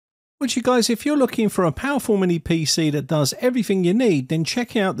But you guys, if you're looking for a powerful mini PC that does everything you need, then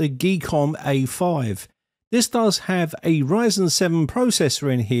check out the Geekom A5. This does have a Ryzen 7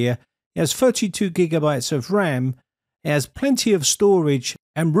 processor in here. It has 32GB of RAM. It has plenty of storage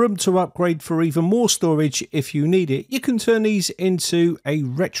and room to upgrade for even more storage if you need it. You can turn these into a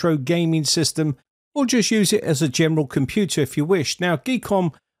retro gaming system or just use it as a general computer if you wish. Now,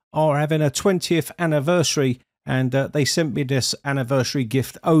 Geekom are having a 20th anniversary, and they sent me this anniversary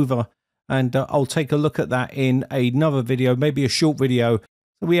gift over, and I'll take a look at that in another video, maybe a short video.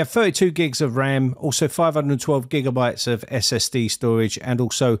 We have 32 gigs of RAM, also 512 gigabytes of SSD storage, and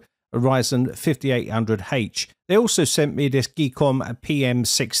also a Ryzen 5800H. They also sent me this Geekom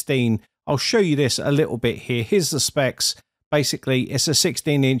PM16. I'll show you this a little bit here. Here's the specs. Basically, it's a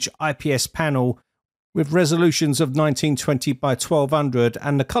 16-inch IPS panel with resolutions of 1920 by 1200,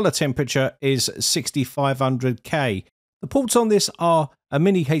 and the color temperature is 6500K. The ports on this are a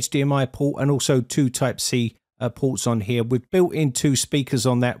mini HDMI port and also two Type-C ports on here with built-in 2 speakers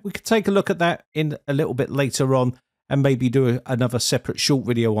on that. We could take a look at that in a little bit later on and maybe do another separate short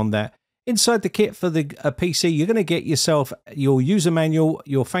video on that. Inside the kit for the PC, you're going to get yourself your user manual,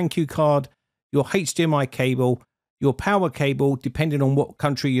 your thank you card, your HDMI cable, your power cable. Depending on what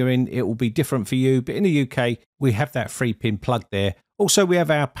country you're in, it will be different for you, but in the UK we have that 3-pin plug there. Also, we have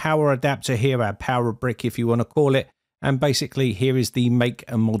our power adapter here, our power brick if you want to call it, and basically here is the make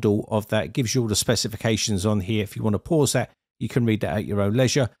and model of that. It gives you all the specifications on here. If you want to pause that, you can read that at your own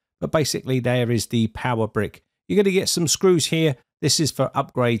leisure, but basically there is the power brick. You're going to get some screws here. This is for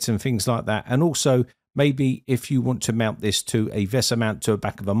upgrades and things like that, and also maybe if you want to mount this to a VESA mount to the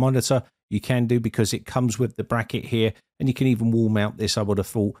back of a monitor, you can do, because it comes with the bracket here, and you can even wall mount this, I would have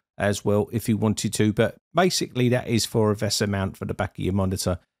thought, as well if you wanted to. But basically that is for a VESA mount for the back of your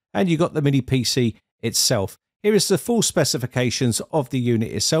monitor. And you got the mini PC itself. Here is the full specifications of the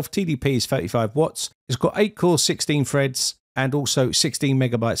unit itself. TDP is 35 watts. It's got 8 cores, 16 threads, and also 16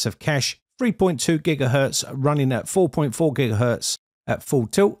 megabytes of cache. 3.2 gigahertz running at 4.4 gigahertz at full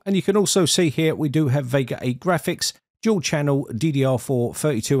tilt. And you can also see here we do have Vega 8 graphics, dual channel DDR4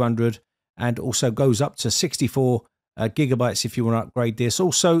 3200, and also goes up to 64 gigabytes if you want to upgrade this.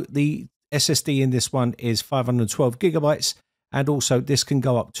 Also, the SSD in this one is 512 gigabytes, and also this can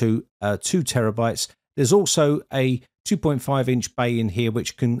go up to 2 terabytes. There's also a 2.5-inch bay in here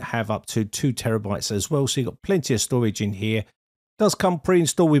which can have up to 2 terabytes as well, so you've got plenty of storage in here. Does come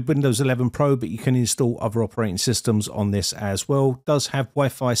pre-installed with Windows 11 Pro, but you can install other operating systems on this as well. Does have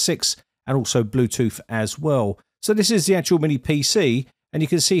Wi-Fi 6 and also Bluetooth as well. So this is the actual mini PC, and you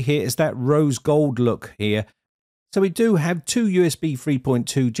can see here is that rose gold look here. So we do have 2 USB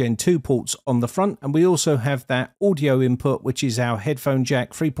 3.2 Gen 2 ports on the front, and we also have that audio input, which is our headphone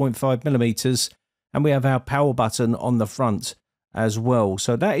jack 3.5 millimeters, and we have our power button on the front as well.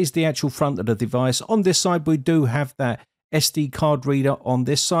 So that is the actual front of the device. On this side, we do have that SD card reader on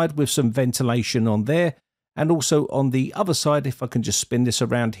this side with some ventilation on there, and also on the other side, if I can just spin this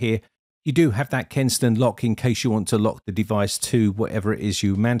around here, you do have that Kensington lock in case you want to lock the device to whatever it is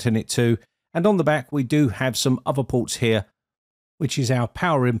you're mounting it to. And on the back, we do have some other ports here, which is our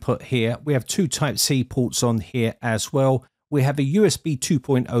power input here. We have 2 Type-C ports on here as well. We have a USB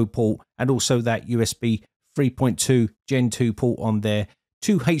 2.0 port and also that USB 3.2 Gen 2 port on there.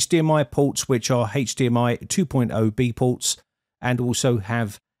 2 HDMI ports, which are HDMI 2.0 B ports, and also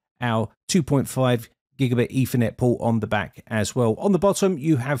have our 2.5 gigabit Ethernet port on the back as well. On the bottom,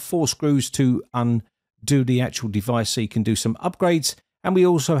 you have 4 screws to undo the actual device so you can do some upgrades. And we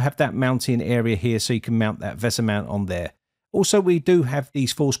also have that mounting area here so you can mount that VESA mount on there. Also, we do have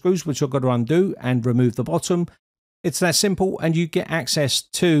these 4 screws, which I've got to undo and remove the bottom. It's that simple, and you get access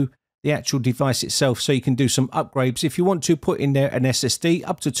to the actual device itself so you can do some upgrades. If you want to put in there an SSD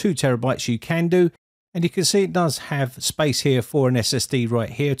up to 2 terabytes, you can do. And you can see it does have space here for an SSD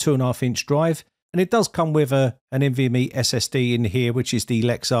right here, 2.5-inch drive. And it does come with an NVMe SSD in here, which is the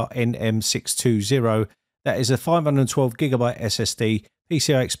Lexar NM620. That is a 512 gigabyte SSD,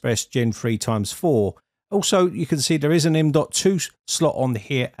 PCI Express Gen 3 x4. Also, you can see there is an M.2 slot on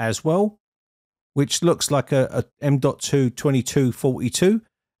here as well, which looks like a M.2 2242.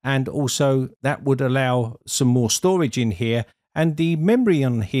 And also that would allow some more storage in here. And the memory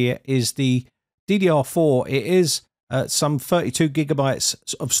on here is the DDR4. It is some 32 gigabytes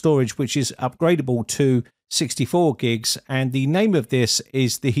of storage, which is upgradable to 64 gigs. And the name of this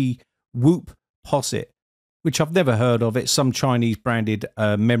is the Whoop Posset, which I've never heard of. It's some Chinese branded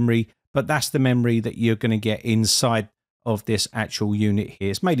memory, but that's the memory that you're going to get inside of this actual unit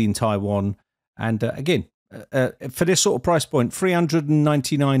here. It's made in Taiwan. And again, for this sort of price point,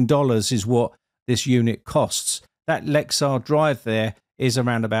 $399 is what this unit costs. That Lexar drive there is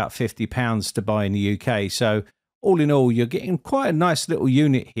around about £50 to buy in the UK. So all in all, you're getting quite a nice little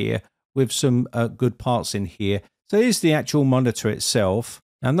unit here with some good parts in here. So here's the actual monitor itself.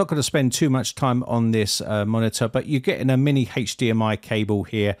 Now, I'm not going to spend too much time on this monitor, but you're getting a mini HDMI cable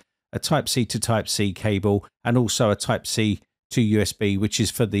here, a Type-C to Type-C cable, and also a Type-C to USB, which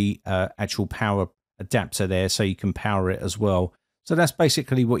is for the actual power adapter there, so you can power it as well. So that's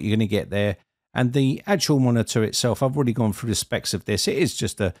basically what you're going to get there. And the actual monitor itself, I've already gone through the specs of this. It is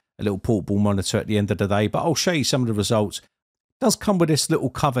just a little portable monitor at the end of the day, but I'll show you some of the results. It does come with this little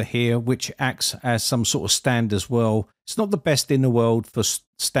cover here, which acts as some sort of stand as well. It's not the best in the world for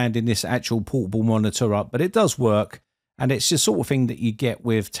standing this actual portable monitor up, but it does work. And it's the sort of thing that you get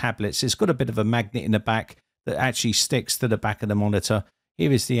with tablets. It's got a bit of a magnet in the back that actually sticks to the back of the monitor.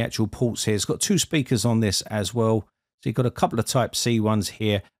 Here is the actual ports here. It's got 2 speakers on this as well. So you've got a couple of Type-C ones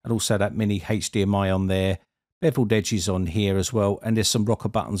here and also that mini HDMI on there. Beveled edges on here as well. And there's some rocker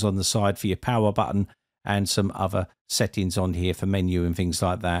buttons on the side for your power button and some other settings on here for menu and things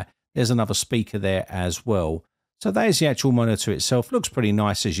like that. There's another speaker there as well. So there's the actual monitor itself. Looks pretty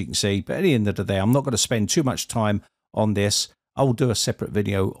nice, as you can see. But at the end of the day, I'm not going to spend too much time on this. I'll do a separate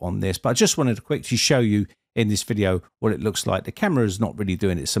video on this. But I just wanted to quickly show you in this video what it looks like. The camera is not really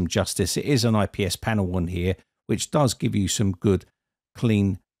doing it some justice. It is an IPS panel on here, which does give you some good,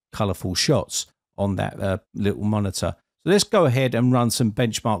 clean, colourful shots on that little monitor. So let's go ahead and run some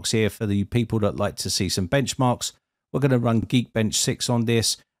benchmarks here for the people that like to see some benchmarks. We're going to run Geekbench 6 on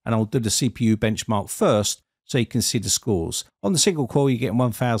this, and I'll do the CPU benchmark first so you can see the scores. On the single core, you're getting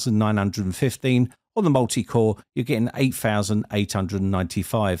 1,915. On the multi-core, you're getting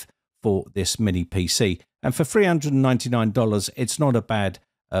 8,895 for this mini PC. And for $399, it's not a bad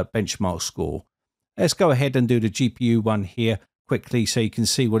benchmark score. Let's go ahead and do the GPU one here quickly so you can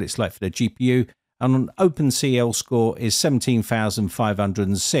see what it's like for the GPU. And an OpenCL score is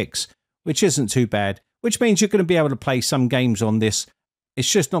 17,506, which isn't too bad, which means you're going to be able to play some games on this.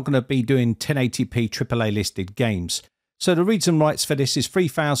 It's just not going to be doing 1080p AAA listed games. So the reads and writes for this is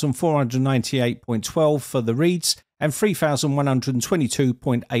 3,498.12 for the reads and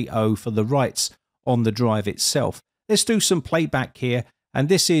 3,122.80 for the writes on the drive itself. Let's do some playback here. And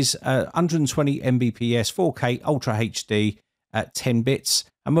this is 120 Mbps 4K Ultra HD at 10 bits.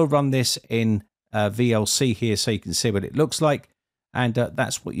 And we'll run this in VLC here so you can see what it looks like. And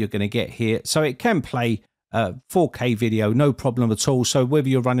that's what you're going to get here. So it can play 4K video, no problem at all. So whether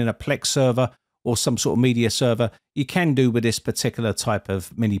you're running a Plex server or some sort of media server, you can do with this particular type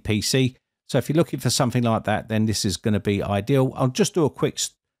of mini PC. So if you're looking for something like that, then this is going to be ideal. I'll just do a quick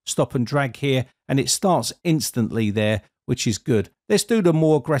stop and drag here, and it starts instantly there, which is good. Let's do the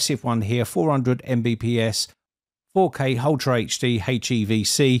more aggressive one here, 400 Mbps, 4K Ultra HD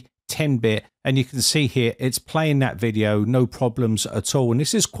HEVC, 10-bit, and you can see here it's playing that video, no problems at all. And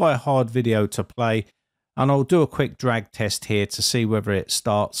this is quite a hard video to play. And I'll do a quick drag test here to see whether it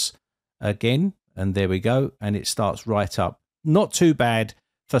starts again. And there we go. And it starts right up. Not too bad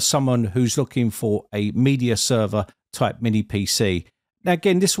for someone who's looking for a media server type mini PC. Now,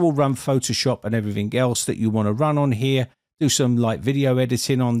 again, this will run Photoshop and everything else that you want to run on here. Do some like video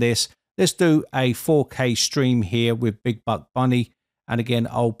editing on this. Let's do a 4K stream here with Big Buck Bunny. And again,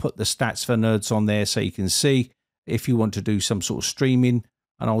 I'll put the stats for nerds on there so you can see if you want to do some sort of streaming.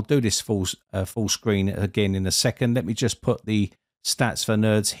 And I'll do this full screen again in a second. Let me just put the stats for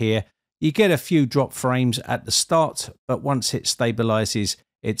nerds here. You get a few drop frames at the start, but once it stabilizes,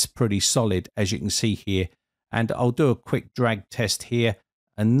 it's pretty solid, as you can see here. And I'll do a quick drag test here,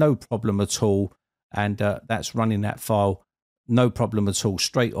 and no problem at all. And that's running that file, no problem at all,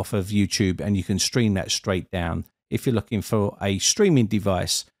 straight off of YouTube, and you can stream that straight down if you're looking for a streaming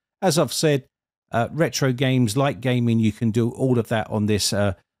device. As I've said, retro games, light gaming, you can do all of that on this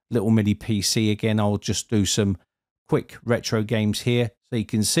little mini PC. Again, I'll just do some quick retro games here so you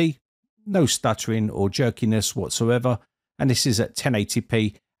can see no stuttering or jerkiness whatsoever. And this is at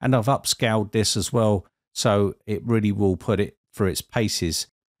 1080p, and I've upscaled this as well, so it really will put it through its paces.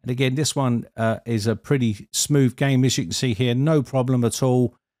 And again, this one is a pretty smooth game, as you can see here, no problem at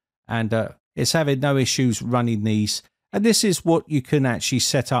all. And it's having no issues running these. And this is what you can actually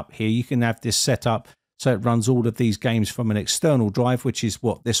set up here. You can have this set up so it runs all of these games from an external drive, which is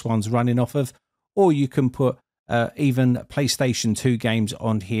what this one's running off of. Or you can put even PlayStation 2 games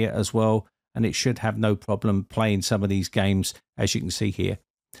on here as well, and it should have no problem playing some of these games, as you can see here.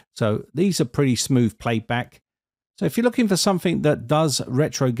 So these are pretty smooth playback. So if you're looking for something that does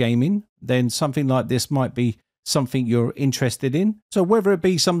retro gaming, then something like this might be something you're interested in. So whether it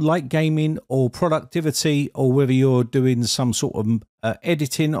be some light gaming or productivity, or whether you're doing some sort of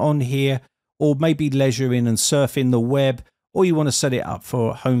editing on here, or maybe leisuring and surfing the web, or you want to set it up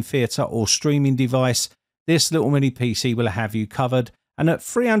for a home theater or streaming device, this little mini PC will have you covered. And at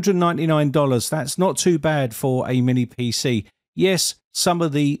 $399, that's not too bad for a mini PC. Yes, some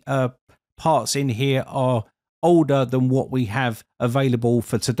of the parts in here are older than what we have available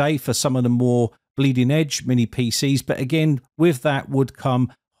for today for some of the more bleeding edge mini PCs. But again, with that would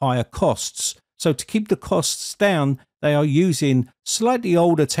come higher costs. So to keep the costs down, they are using slightly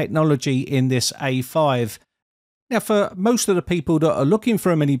older technology in this A5. Now, for most of the people that are looking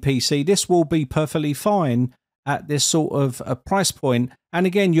for a mini PC, this will be perfectly fine at this sort of price point. And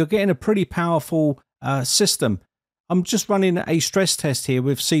again, you're getting a pretty powerful system. I'm just running a stress test here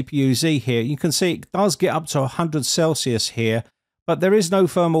with CPU-Z here. You can see it does get up to 100 Celsius here, but there is no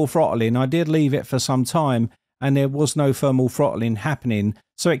thermal throttling. I did leave it for some time and there was no thermal throttling happening.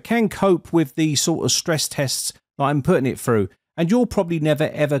 So it can cope with the sort of stress tests that I'm putting it through. And you're probably never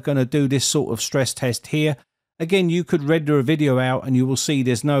ever going to do this sort of stress test here. Again, you could render a video out and you will see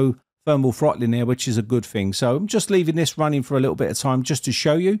there's no thermal throttling there, which is a good thing. So I'm just leaving this running for a little bit of time just to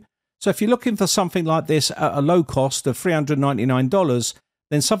show you. So if you're looking for something like this at a low cost of $399,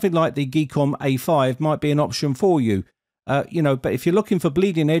 then something like the Geekom A5 might be an option for you. You know, but if you're looking for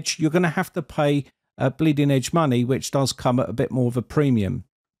bleeding edge, you're going to have to pay bleeding edge money, which does come at a bit more of a premium.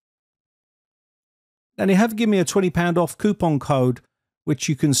 And they have given me a £20 off coupon code, which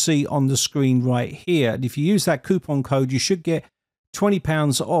you can see on the screen right here. And if you use that coupon code, you should get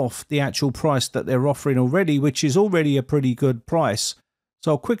 £20 off the actual price that they're offering already, which is already a pretty good price.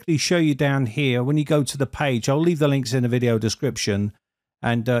 So I'll quickly show you down here. When you go to the page, I'll leave the links in the video description,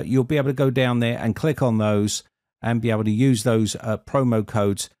 and you'll be able to go down there and click on those and be able to use those promo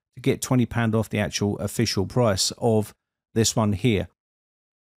codes to get £20 off the actual official price of this one here.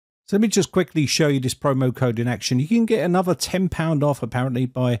 So let me just quickly show you this promo code in action. You can get another £10 off apparently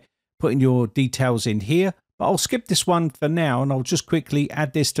by putting your details in here, but I'll skip this one for now and I'll just quickly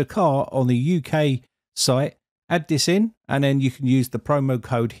add this to cart on the UK site. Add this in and then you can use the promo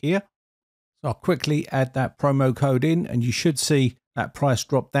code here. So I'll quickly add that promo code in and you should see that price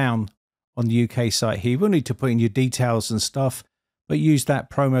drop down on the UK site here. You will need to put in your details and stuff, but use that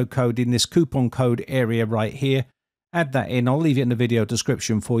promo code in this coupon code area right here. Add that in. I'll leave it in the video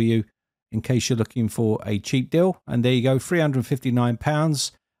description for you in case you're looking for a cheap deal. And there you go,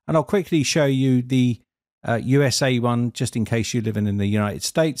 £359. And I'll quickly show you the USA one just in case you're living in the United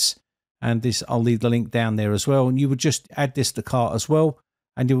States. And this, I'll leave the link down there as well. And you would just add this to cart as well.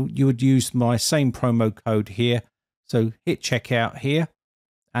 And you would use my same promo code here. So hit checkout here.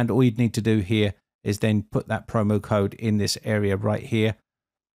 And all you'd need to do here is then put that promo code in this area right here.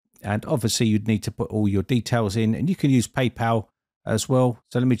 And obviously you'd need to put all your details in. And you can use PayPal as well.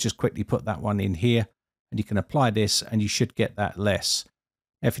 So let me just quickly put that one in here. And you can apply this and you should get that less.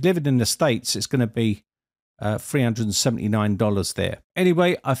 Now, if you're living in the States, it's going to be $379 there.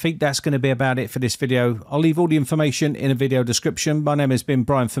 Anyway, I think that's going to be about it for this video. I'll leave all the information in a video description. My name has been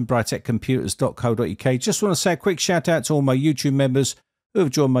Brian from briteccomputers.co.uk. Just want to say a quick shout out to all my YouTube members who have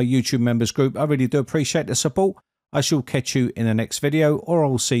joined my YouTube members group. I really do appreciate the support. I shall catch you in the next video, or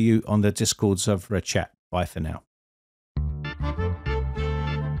I'll see you on the Discord server chat. Bye for now.